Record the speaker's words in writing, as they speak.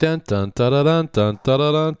Dun dun dun dun dun dun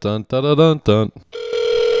dun dun dun dun dun.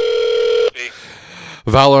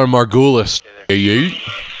 Valor Margulis. And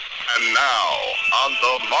now, on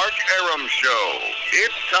the Mark Aram Show,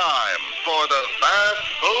 it's time for the Fast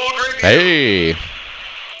Food Review. Hey.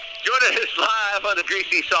 Joining us live on the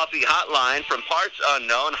Greasy Salty Hotline from parts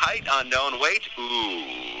unknown, height unknown, weight,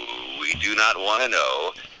 we do not want to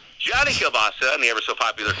know. Johnny Kielbasa on the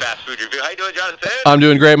ever-so-popular Fast Food Review. How you doing, Jonathan? I'm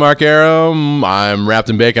doing great, Mark Aram. I'm wrapped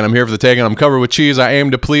in bacon. I'm here for the taking. I'm covered with cheese. I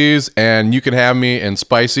aim to please, and you can have me in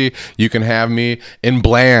spicy. You can have me in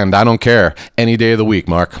bland. I don't care. Any day of the week,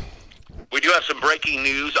 Mark. We do have some breaking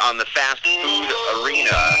news on the fast food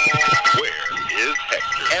arena. Where is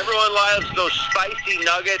Hector? Everyone loves those spicy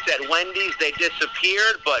nuggets at Wendy's. They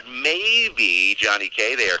disappeared, but maybe, Johnny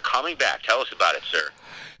K, they are coming back. Tell us about it, sir.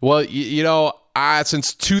 Well,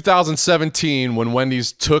 since 2017, when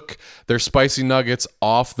Wendy's took their spicy nuggets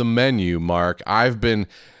off the menu, Mark, I've been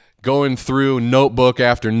going through notebook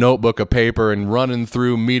after notebook of paper and running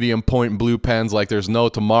through medium point blue pens like there's no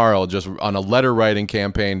tomorrow, just on a letter writing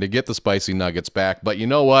campaign to get the spicy nuggets back. But you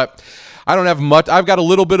know what? I don't have much. I've got a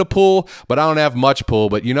little bit of pull, but I don't have much pull.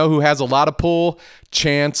 But you know who has a lot of pull?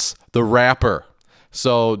 Chance the Rapper.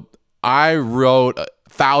 So I wrote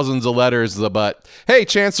thousands of letters, but hey,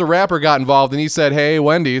 Chance the Rapper got involved and he said, hey,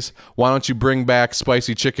 Wendy's, why don't you bring back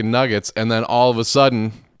spicy chicken nuggets? And then all of a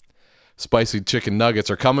sudden, spicy chicken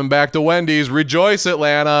nuggets are coming back to Wendy's. Rejoice,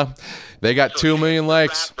 Atlanta. They got 2 million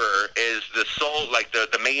likes. Rapper is the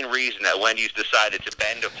the main reason that Wendy's decided to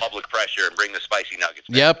bend to public pressure and bring the spicy nuggets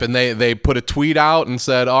back. Yep, and they put a tweet out and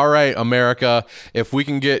said, all right, America, if we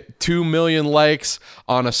can get 2 million likes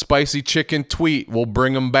on a spicy chicken tweet, we'll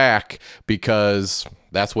bring them back, because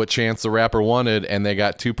that's what Chance the Rapper wanted, and they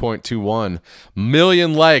got 2.21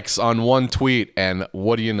 million likes on one tweet. And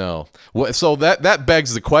what do you know? So that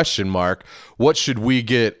begs the question, Mark, what should we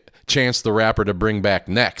get Chance the Rapper to bring back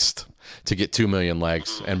next to get 2 million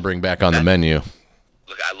likes and bring back on the menu?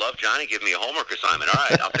 Look, I love Johnny giving me a homework assignment. All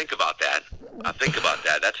right, I'll think about that.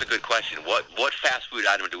 That's a good question. What fast food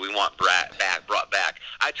item do we want brought back?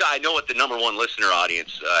 I know what the number one listener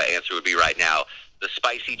audience answer would be right now. The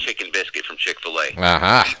spicy chicken biscuit from Chick-fil-A.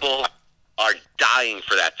 Uh-huh. People are dying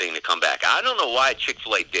for that thing to come back. I don't know why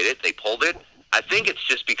Chick-fil-A did it. They pulled it. I think it's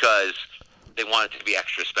just because they want it to be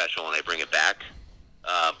extra special when they bring it back.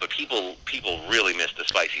 But people really miss the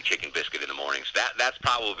spicy chicken biscuit in the mornings. That's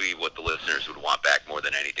probably what the listeners would want back more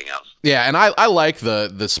than anything else. Yeah, and I like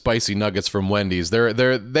the spicy nuggets from Wendy's.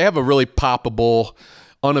 They have a really poppable,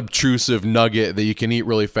 unobtrusive nugget that you can eat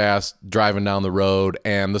really fast driving down the road,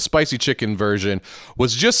 and the spicy chicken version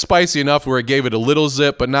was just spicy enough where it gave it a little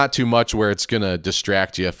zip, but not too much where it's gonna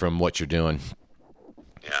distract you from what you're doing.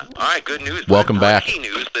 Yeah. All right. Good news. Welcome back. Breaking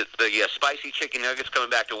news that the spicy chicken nuggets coming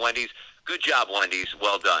back to Wendy's. Good job, Wendy's.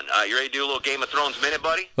 Well done. You ready to do a little Game of Thrones minute,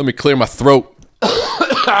 buddy? Let me clear my throat.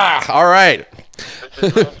 All right. This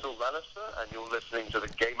is Russell Lannister, and you're listening to the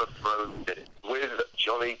Game of Thrones Minute with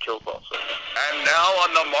Johnny Kielbasa. And now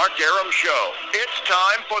on the Mark Aram Show, it's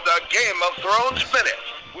time for the Game of Thrones Minute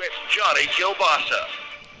with Johnny Kielbasa.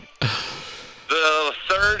 The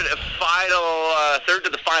third to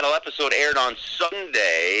the final episode aired on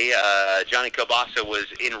Sunday. Johnny Kielbasa was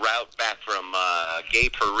en route back from Gay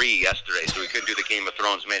Paris yesterday, so we couldn't do the Game of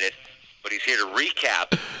Thrones Minute. But he's here to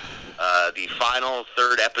recap the final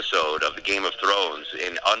third episode of the Game of Thrones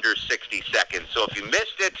in under 60 seconds. So if you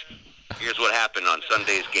missed it, here's what happened on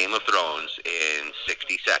Sunday's Game of Thrones in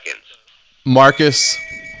 60 seconds. Marcus.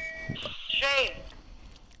 Shame.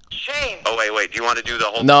 Oh, wait. Do you want to do the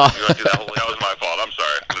whole... No. Do you want to do that whole... That was my fault. I'm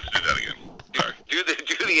sorry. Let's do that again. Sorry. Do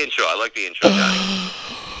the intro. I like the intro, Johnny.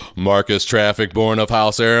 Marcus Traffic, born of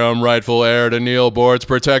House Aram, rightful heir to Neil Boards,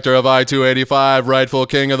 protector of I-285, rightful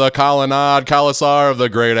king of the colonnade, Khalasar of the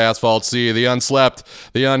great asphalt sea, the unslept,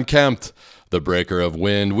 the unkempt, the breaker of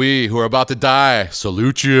wind. We, who are about to die,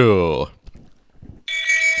 salute you.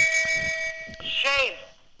 Shame.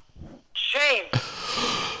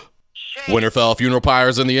 Winterfell funeral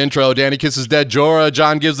pyres in the intro. Danny kisses dead Jorah.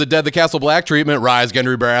 Jon gives the dead the Castle Black treatment. Rise,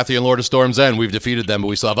 Gendry Baratheon, Lord of Storm's End. We've defeated them, but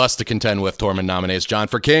we still have us to contend with. Tormund nominates Jon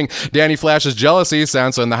for king. Danny flashes jealousy.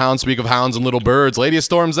 Sansa and the Hound speak of hounds and little birds. Lady of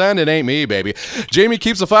Storm's End, it ain't me, baby. Jaime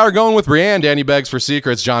keeps the fire going with Brienne. Danny begs for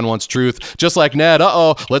secrets. Jon wants truth. Just like Ned.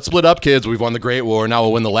 Let's split up, kids. We've won the Great War. Now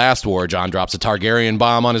we'll win the last war. Jon drops a Targaryen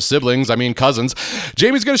bomb on his cousins.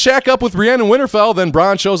 Jaime's gonna shack up with Brienne and Winterfell. Then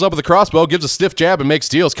Bronn shows up with a crossbow, gives a stiff jab, and makes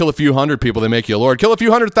deals. Kill a few hundred. hundred people, they make you a lord. Kill a few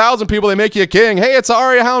 100,000 people, they make you a king. Hey, it's the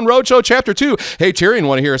Arya Hound Roadshow Chapter 2. Hey, Tyrion,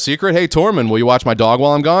 want to hear a secret? Hey, Tormund, will you watch my dog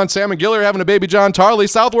while I'm gone? Sam and Gilly are having a baby John Tarley.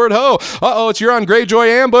 Southward ho. Uh-oh, it's Euron Greyjoy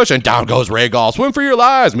ambush, and down goes Rhaegal. Swim for your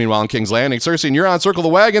lives. Meanwhile, in King's Landing, Cersei and Euron circle the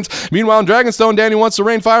wagons. Meanwhile, in Dragonstone, Dany wants to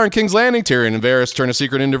rain fire in King's Landing. Tyrion and Varys turn a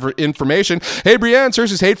secret into information. Hey, Brienne,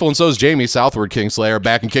 Cersei's hateful, and so is Jaime. Southward, Kingslayer.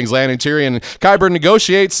 Back in King's Landing, Tyrion and Qyburn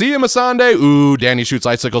negotiate. See you, Missandei. Ooh, Dany shoots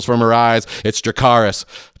icicles from her eyes. It's Dracarys.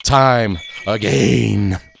 Time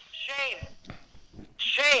again. Shame.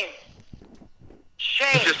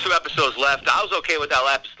 Shame. Just 2 episodes left. I was okay with that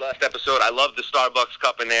last episode. I love the Starbucks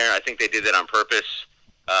cup in there. I think they did that on purpose.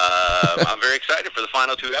 I'm very excited for the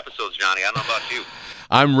final 2 episodes, Johnny. I don't know about you.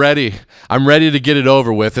 I'm ready. I'm ready to get it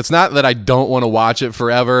over with. It's not that I don't want to watch it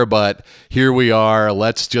forever, but here we are.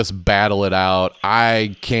 Let's just battle it out.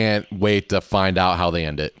 I can't wait to find out how they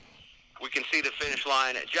end it. We can see the finish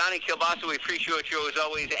line. Johnny Kilbasa, we appreciate you as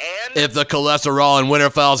always. And if the cholesterol in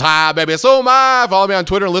Winterfell's high, baby, so am I. Follow me on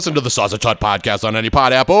Twitter and listen to the Sausage Hut podcast on any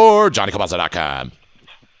pod app or JohnnyKilbasa.com.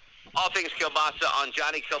 All things Kilbasa on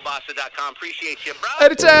JohnnyKilbasa.com. Appreciate you, bro.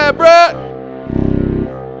 Anytime, bro.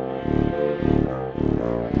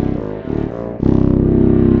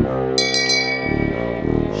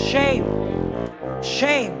 Shame.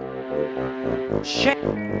 Shame.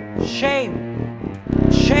 Shame. Shame.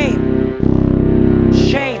 Shame.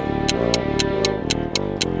 Shame.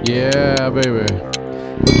 Yeah, baby.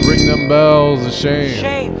 Let's ring them bells of shame.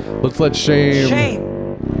 Shame. Let's let shame,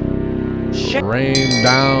 rain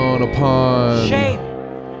down upon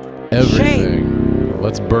everything.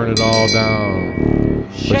 Let's burn it all down.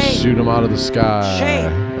 Let's shoot them out of the sky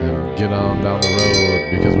and get on down the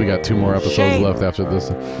road because we got 2 more episodes left after this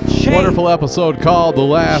wonderful episode called The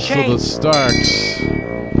Last of the Starks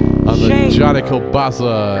on the Johnny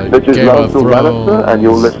Kilbasa This is Game of Russell Thrones Lannister, and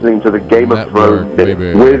you're listening to the Game of Network, Thrones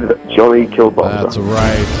baby. with Johnny Kilbasa. That's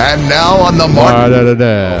right. And now on the mark,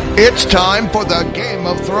 Da-da-da-da. it's time for the Game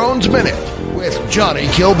of Thrones Minute with Johnny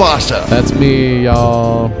Kilbasa. That's me,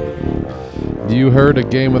 y'all. You heard a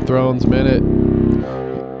Game of Thrones minute.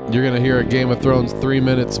 You're going to hear a Game of Thrones 3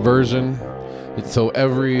 minutes version. So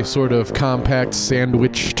every sort of compact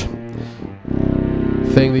sandwiched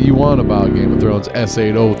thing that you want about Game of Thrones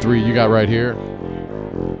S8E4 you got right here.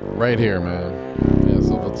 Right here, man. Yeah,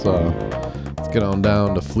 so let's get on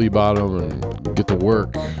down to Flea Bottom and get to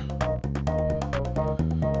work.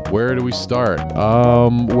 Where do we start?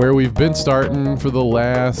 Where we've been starting for the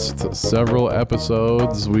last several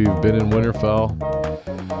episodes. We've been in Winterfell.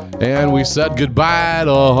 And we said goodbye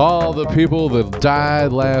to all the people that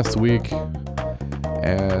died last week.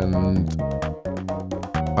 And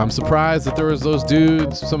I'm surprised that there was those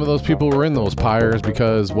dudes, some of those people were in those pyres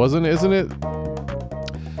because isn't it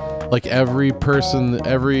like every person,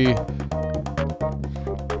 every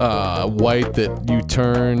white that you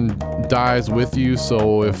turn dies with you.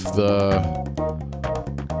 So if the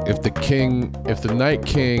Night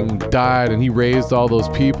King died and he raised all those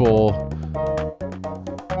people,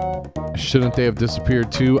 shouldn't they have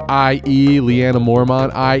disappeared too? I.e. Lyanna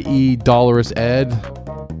Mormont, i.e. Dolorous Ed.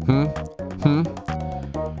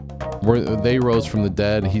 Where they rose from the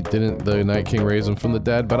dead. The Night King raise them from the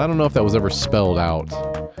dead, but I don't know if that was ever spelled out.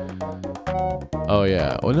 Oh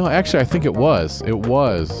yeah. Well, no, actually I think it was. It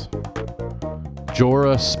was.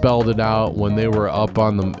 Jorah spelled it out when they were up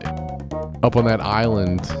on that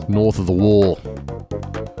island north of the wall.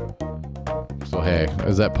 So hey,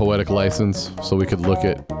 is that poetic license so we could look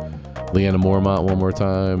at Lyanna Mormont one more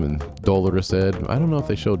time and Dolorous Ed? I don't know if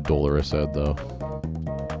they showed Dolorous Ed though.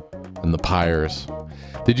 And the pyres.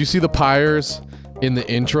 Did you see the pyres in the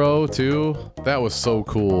intro too? That was so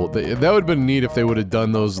cool. That would have been neat if they would have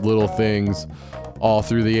done those little things all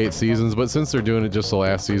through the 8 seasons, but since they're doing it just the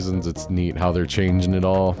last seasons, it's neat how they're changing it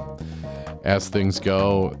all as things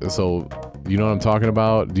go. So, you know what I'm talking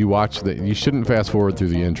about? Do you watch that? You shouldn't fast forward through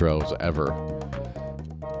the intros ever.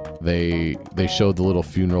 They showed the little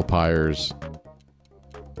funeral pyres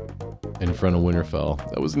in front of Winterfell.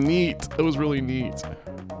 That was neat. That was really neat.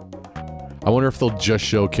 I wonder if they'll just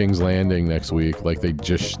show King's Landing next week. Like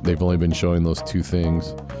they've only been showing those 2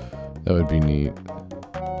 things. That would be neat.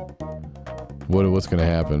 What's gonna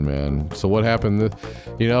happen, man? So what happened?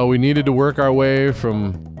 We needed to work our way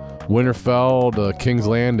from Winterfell to King's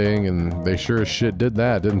Landing, and they sure as shit did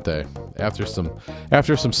that, didn't they? After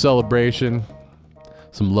some celebration,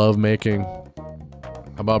 some love making.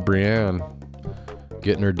 How about Brienne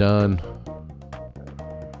getting her done?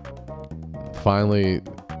 Finally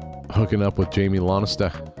hooking up with Jaime Lannister.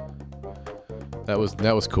 That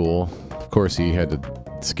was cool. Of course, he had to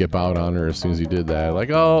skip out on her as soon as he did that.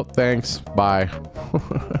 Like, oh, thanks, bye.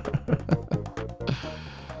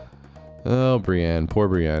 Oh, Brienne, poor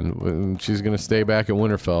Brienne. She's gonna stay back at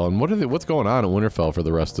Winterfell. And what's going on at Winterfell for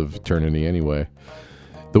the rest of eternity anyway?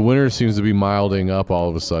 The winter seems to be milding up all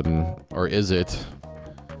of a sudden, or is it?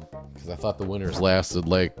 Because I thought the winters lasted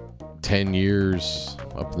like 10 years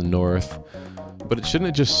up in the north, but it shouldn't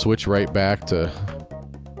it just switch right back to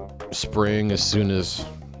spring as soon as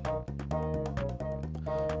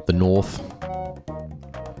the north?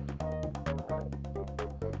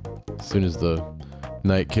 As soon as the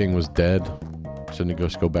Night King was dead, shouldn't it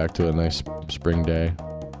just go back to a nice spring day?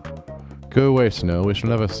 Go away, Snow. We shall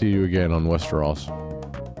never see you again on Westeros.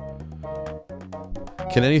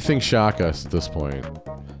 Can anything shock us at this point?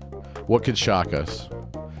 What could shock us?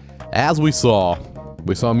 As we saw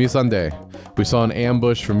Missandei. We saw an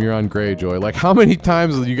ambush from Euron Greyjoy. Like, how many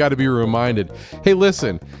times you got to be reminded, hey,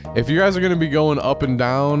 listen, if you guys are going to be going up and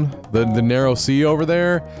down the narrow sea over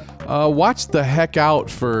there, watch the heck out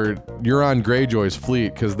for Euron Greyjoy's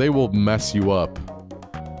fleet, because they will mess you up.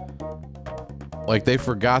 Like, they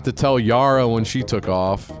forgot to tell Yara when she took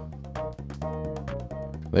off.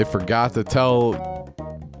 They forgot to tell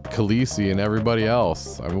Khaleesi and everybody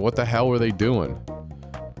else. I mean, what the hell were they doing?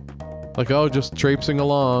 Like, oh, just traipsing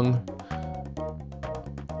along.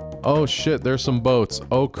 Oh shit, there's some boats.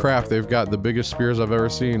 Oh crap, they've got the biggest spears I've ever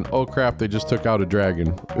seen. Oh crap, they just took out a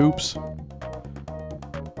dragon. Oops.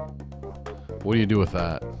 What do you do with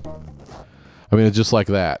that? I mean, it's just like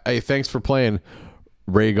that. Hey, thanks for playing,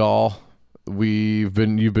 Rhaegal. You've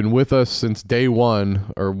been with us since day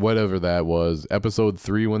one, or whatever that was. Episode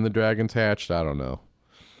 3 when the dragons hatched. I don't know.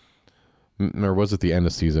 Or was it the end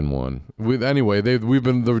of season 1?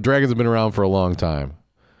 The dragons have been around for a long time.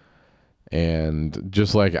 And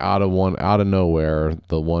just like out of nowhere,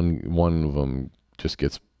 the one of them just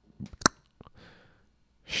gets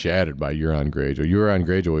shattered by Euron Greyjoy. Euron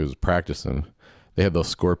Greyjoy was practicing. They had those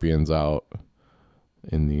scorpions out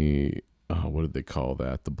in the what did they call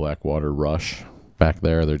that? The Blackwater Rush back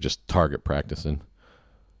there. They're just target practicing.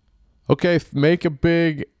 Okay, make a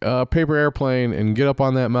big paper airplane and get up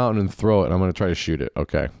on that mountain and throw it. And I'm going to try to shoot it.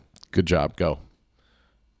 Okay, good job. Go.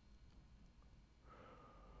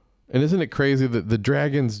 And isn't it crazy that the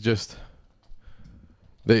dragons just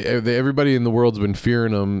everybody in the world's been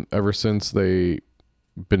fearing them ever since they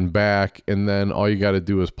been back, and then all you got to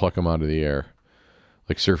do is pluck them out of the air,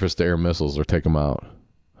 like surface to air missiles, or take them out.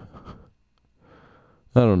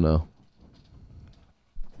 I don't know.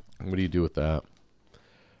 What do you do with that?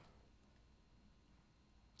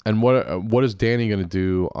 And what is Dany going to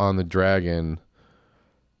do on the dragon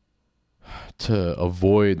to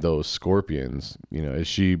avoid those scorpions? You know, has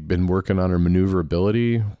she been working on her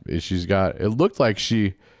maneuverability? It looked like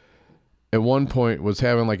she at one point was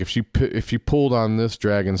having, like, if she pulled on this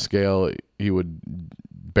dragon scale, he would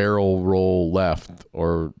barrel roll left,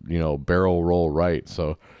 or, you know, barrel roll right.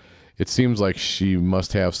 So it seems like she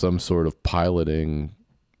must have some sort of piloting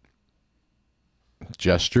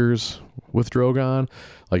gestures with Drogon.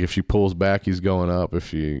 Like, if she pulls back, he's going up. If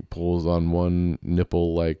she pulls on one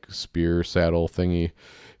nipple, like spear saddle thingy,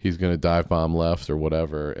 he's gonna dive bomb left or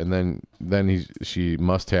whatever. And then she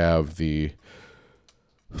must have the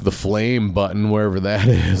flame button, wherever that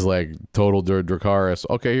is, like total Dracarys.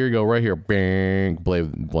 Okay, here you go, right here. Bang,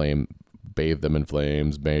 bathe them in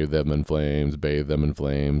flames, bathe them in flames, bathe them in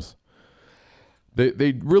flames.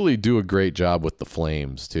 They really do a great job with the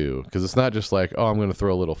flames too, because it's not just like, oh, I'm going to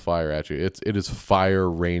throw a little fire at you. It is fire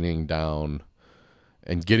raining down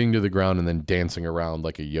and getting to the ground and then dancing around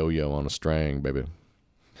like a yo-yo on a string, baby.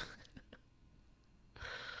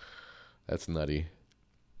 That's nutty.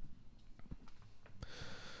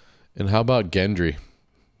 And how about Gendry?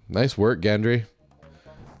 Nice work, Gendry.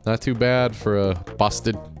 Not too bad for a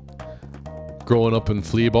busted growing up in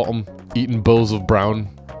Flea Bottom, eating bowls of brown.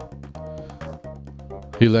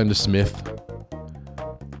 He learned a smith.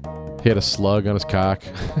 He had a slug on his cock.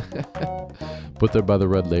 Put there by the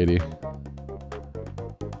Red Lady.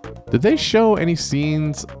 Did they show any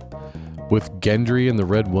scenes with Gendry and the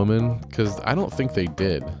Red Woman? Because I don't think they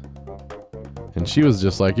did. And she was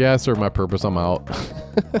just like, yeah, I served my purpose, I'm out.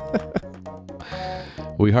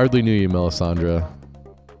 We hardly knew you, Melisandre.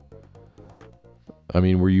 I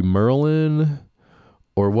mean, were you Merlin?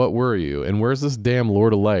 Or what were you? And where's this damn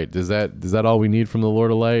Lord of Light? Is that all we need from the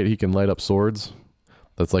Lord of Light? He can light up swords?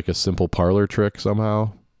 That's like a simple parlor trick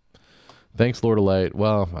somehow? Thanks, Lord of Light.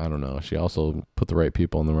 Well, I don't know. She also put the right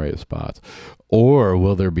people in the right spots. Or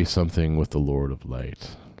will there be something with the Lord of Light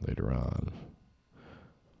later on?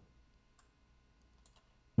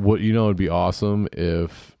 What, you know, would be awesome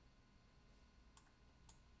if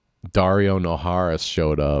Dario Naharis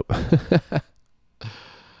showed up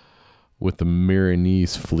with the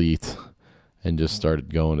Milanese fleet, and just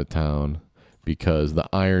started going to town because the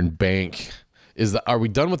Iron Bank are we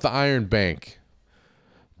done with the Iron Bank?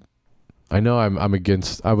 I know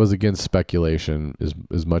I was against speculation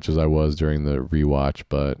as much as I was during the rewatch,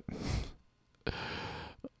 but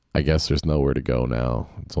I guess there's nowhere to go now.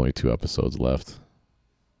 It's only 2 episodes left.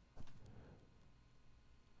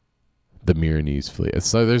 The Myronese fleet.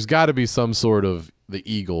 So there's got to be some sort of the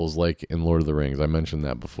Eagles like in Lord of the Rings. I mentioned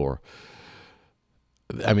that before.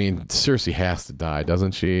 I mean, Cersei has to die,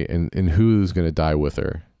 doesn't she? And who's going to die with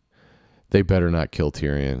her? They better not kill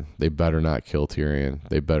Tyrion. They better not kill Tyrion.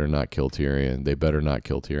 They better not kill Tyrion. They better not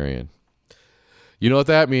kill Tyrion. You know what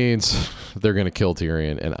that means? They're going to kill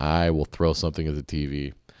Tyrion, and I will throw something at the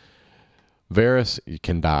TV. Varys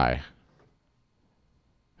can die.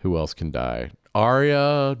 Who else can die?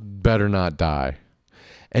 Arya better not die.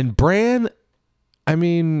 And Bran, I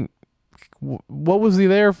mean, what was he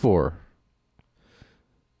there for?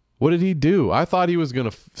 What did he do? I thought he was going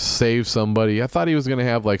to save somebody. I thought he was going to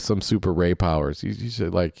have like some super ray powers. He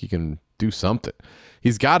should, like, he can do something.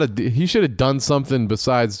 He should have done something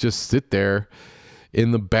besides just sit there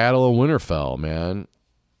in the Battle of Winterfell, man.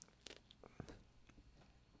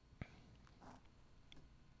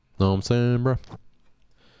 Know what I'm saying, bro?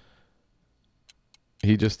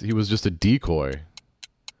 He was just a decoy.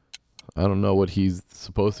 I don't know what he's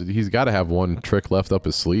supposed to do. He's got to have one trick left up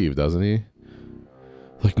his sleeve, doesn't he?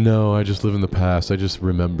 Like, no, I just live in the past. I just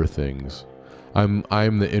remember things. I'm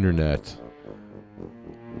the internet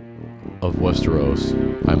of Westeros.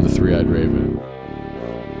 I'm the three-eyed raven.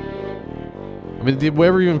 I mean, did we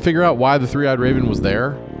ever even figure out why the three-eyed raven was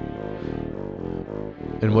there?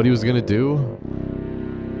 And what he was going to do?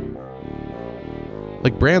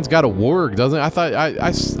 Like, Bran's got a warg, doesn't it? I thought,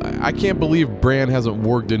 I can't believe Bran hasn't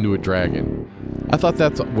warged into a dragon. I thought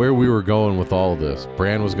that's where we were going with all of this.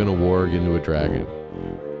 Bran was going to warg into a dragon.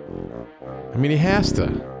 I mean, he has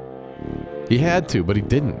to. He had to, but he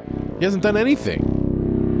didn't. He hasn't done anything.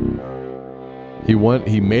 He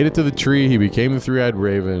made it to the tree. He became the three-eyed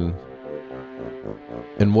raven.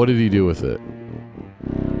 And what did he do with it?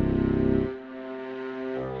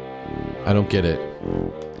 I don't get it.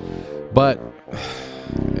 But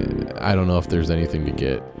I don't know if there's anything to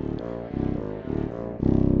get.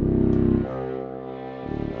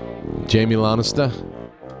 Jaime Lannister?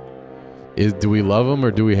 Do we love him or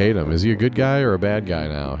do we hate him? Is he a good guy or a bad guy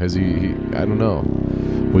now? I don't know.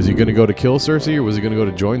 Was he going to go to kill Cersei or was he going to go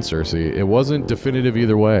to join Cersei? It wasn't definitive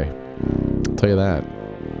either way. I'll tell you that.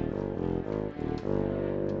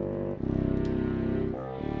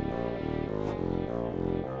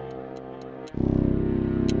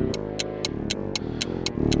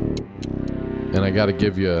 And I got to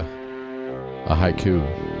give you a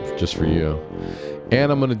haiku just for you. And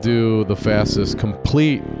I'm going to do the fastest,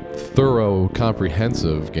 complete, thorough,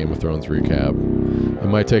 comprehensive Game of Thrones recap. It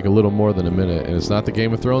might take a little more than a minute, and it's not the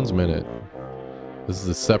Game of Thrones minute. This is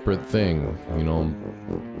a separate thing, you know.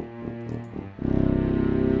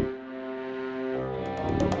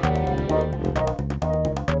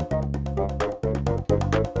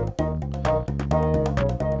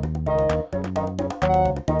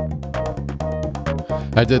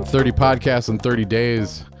 I did 30 podcasts in 30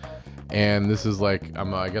 days. And this is like,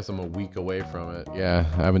 I guess I'm a week away from it. Yeah,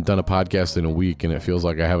 I haven't done a podcast in a week, and it feels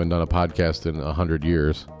like I haven't done a podcast in 100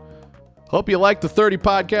 years. Hope you liked the 30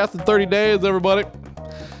 podcasts in 30 days, everybody.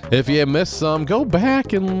 If you missed some, go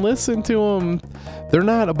back and listen to them. They're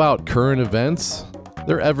not about current events.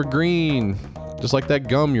 They're evergreen, just like that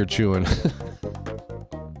gum you're chewing.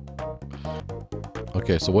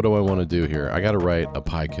 Okay, so what do I want to do here? I got to write my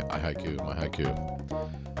haiku.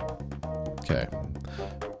 Okay.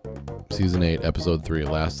 Season 8, Episode 3,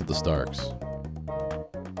 Last of the Starks.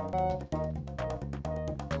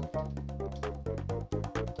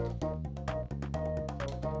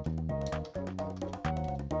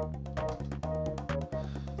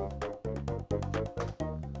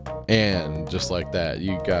 And just like that,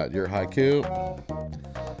 you got your haiku.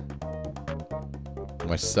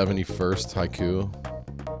 My 71st haiku.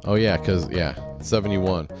 Oh yeah,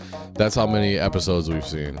 71. That's how many episodes we've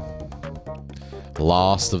seen.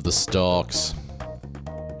 Lost of the Starks.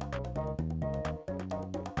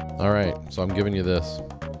 Alright, so I'm giving you this.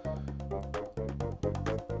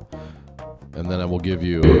 And then I will give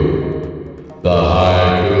you the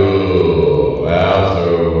haiku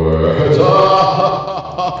afterwards.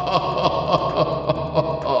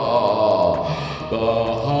 The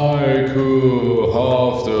haiku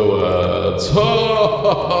afterwards.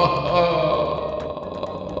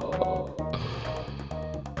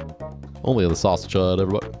 Only the sausage hut,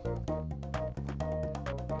 everybody.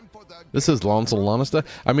 For the This is Lancel Lannister.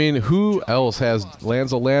 I mean, who else has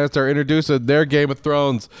Lancel Lannister introduced in their Game of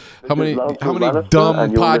Thrones? How many dumb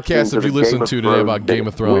podcasts have you listened to today about Game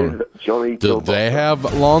of Thrones? Do they have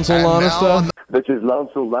Lancel Lannister? This is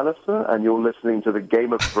Lancel Lannister, and you're listening to the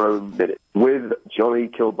Game of Thrones Minute with Johnny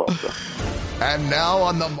Kilbasa. And now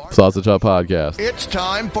on the Sausage Hut Podcast. It's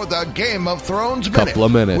time for the Game of Thrones Minute. Couple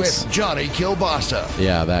of minutes. With Johnny Kilbasa.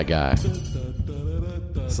 Yeah, that guy.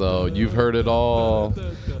 So you've heard it all.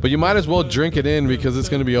 But you might as well drink it in because it's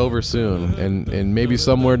going to be over soon. And maybe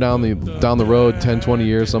somewhere down the road, 10, 20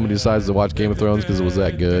 years, somebody decides to watch Game of Thrones because it was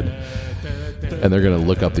that good. And they're going to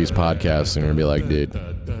look up these podcasts and they're going to be like, dude,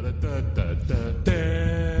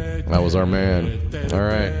 that was our man. All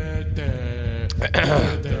right.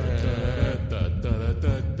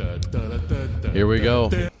 Here we go.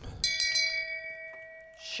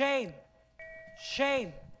 Shame.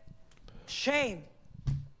 Shame. Shame.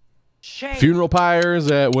 Shame. Funeral pyres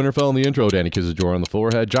at Winterfell in the intro. Danny kisses Jorah on the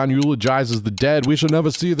forehead. Jon eulogizes the dead. We shall never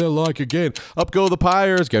see their like again. Up go the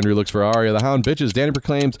pyres. Gendry looks for Arya. The Hound bitches. Danny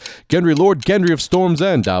proclaims Gendry, Lord Gendry of Storm's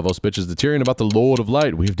End. Davos bitches to Tyrion about the Lord of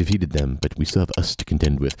Light. We have defeated them, but we still have us to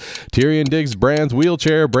contend with. Tyrion digs Bran's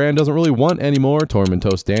wheelchair. Bran doesn't really want anymore. Tormund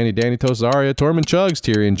toasts Danny. Danny toasts Arya. Tormund chugs.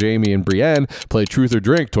 Tyrion, Jaime, and Brienne play truth or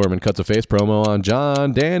drink. Tormund cuts a face promo on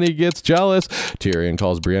Jon. Danny gets jealous. Tyrion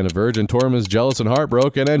calls Brienne a virgin. Tormund's jealous and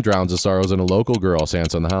heartbroken and drowns his sorrows in a local girl.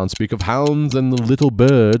 Sansa and the Hound speak of hounds and the little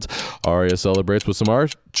birds. Arya celebrates with some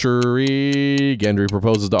archery. Gendry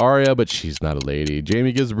proposes to Arya, but she's not a lady.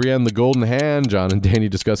 Jaime gives Brienne the golden hand. Jon and Danny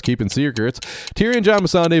discuss keeping secrets. Tyrion, Jon,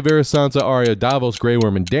 Missandei, Varys, Sansa, Arya, Davos, Grey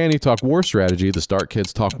Worm, and Danny talk war strategy. The Stark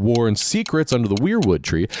kids talk war and secrets under the Weirwood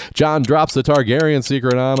tree. Jon drops the Targaryen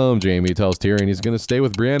secret on him. Jaime tells Tyrion he's going to stay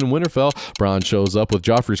with Brienne in Winterfell. Bronn shows up with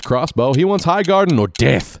Joffrey's crossbow. He wants Highgarden or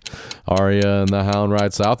death. Arya and the Hound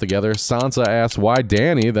ride south together. Sansa asks why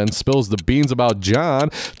Danny, then spills the beans about Jon.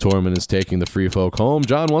 Tormund is taking the free folk home.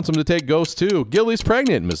 Jon wants him to take Ghost too. Gilly's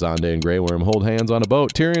pregnant. Missandei and Grey Worm hold hands on a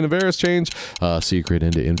boat. Tyrion and Varys change secret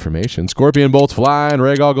into information. Scorpion bolts fly and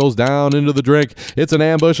Rhaegal goes down into the drink. It's an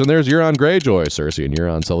ambush and there's Euron Greyjoy. Cersei and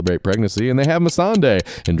Euron celebrate pregnancy and they have Missandei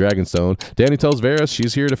in Dragonstone. Danny tells Varys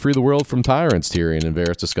she's here to free the world from tyrants. Tyrion and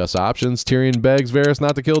Varys discuss options. Tyrion begs Varys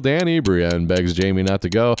not to kill Danny. Brienne begs Jaime not to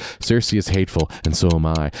go. Cersei is hateful and so am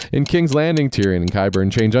I. In King's Landing, Tyrion and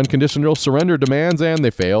Qyburn change unconditional surrender demands and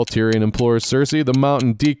they fail. Tyrion implores Cersei. The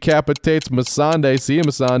mountain decapitates Missandei. See you,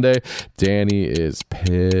 Missandei. Danny is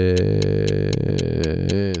pissed.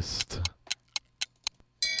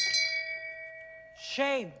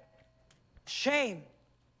 Shame. Shame.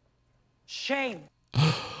 Shame.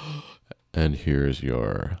 And here's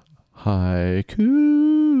your haiku.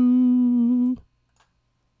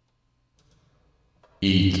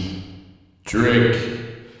 Eat, drink,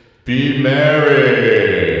 be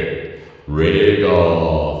merry.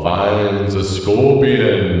 Rhaegal finds a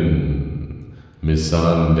scorpion.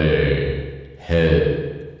 Missandei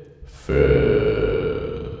head first.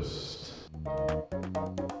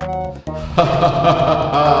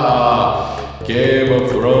 Game of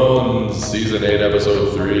Thrones Season 8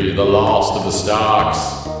 Episode 3 The Lost of the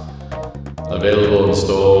Starks. Available in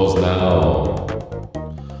stores now.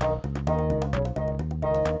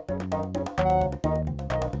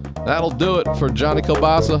 That'll do it for Johnny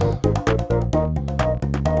Kilbasa.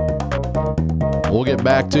 We'll get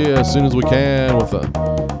back to you as soon as we can with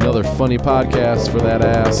another funny podcast for that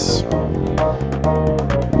ass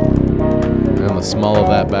and the small of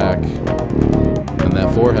that back and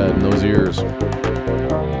that forehead and those ears.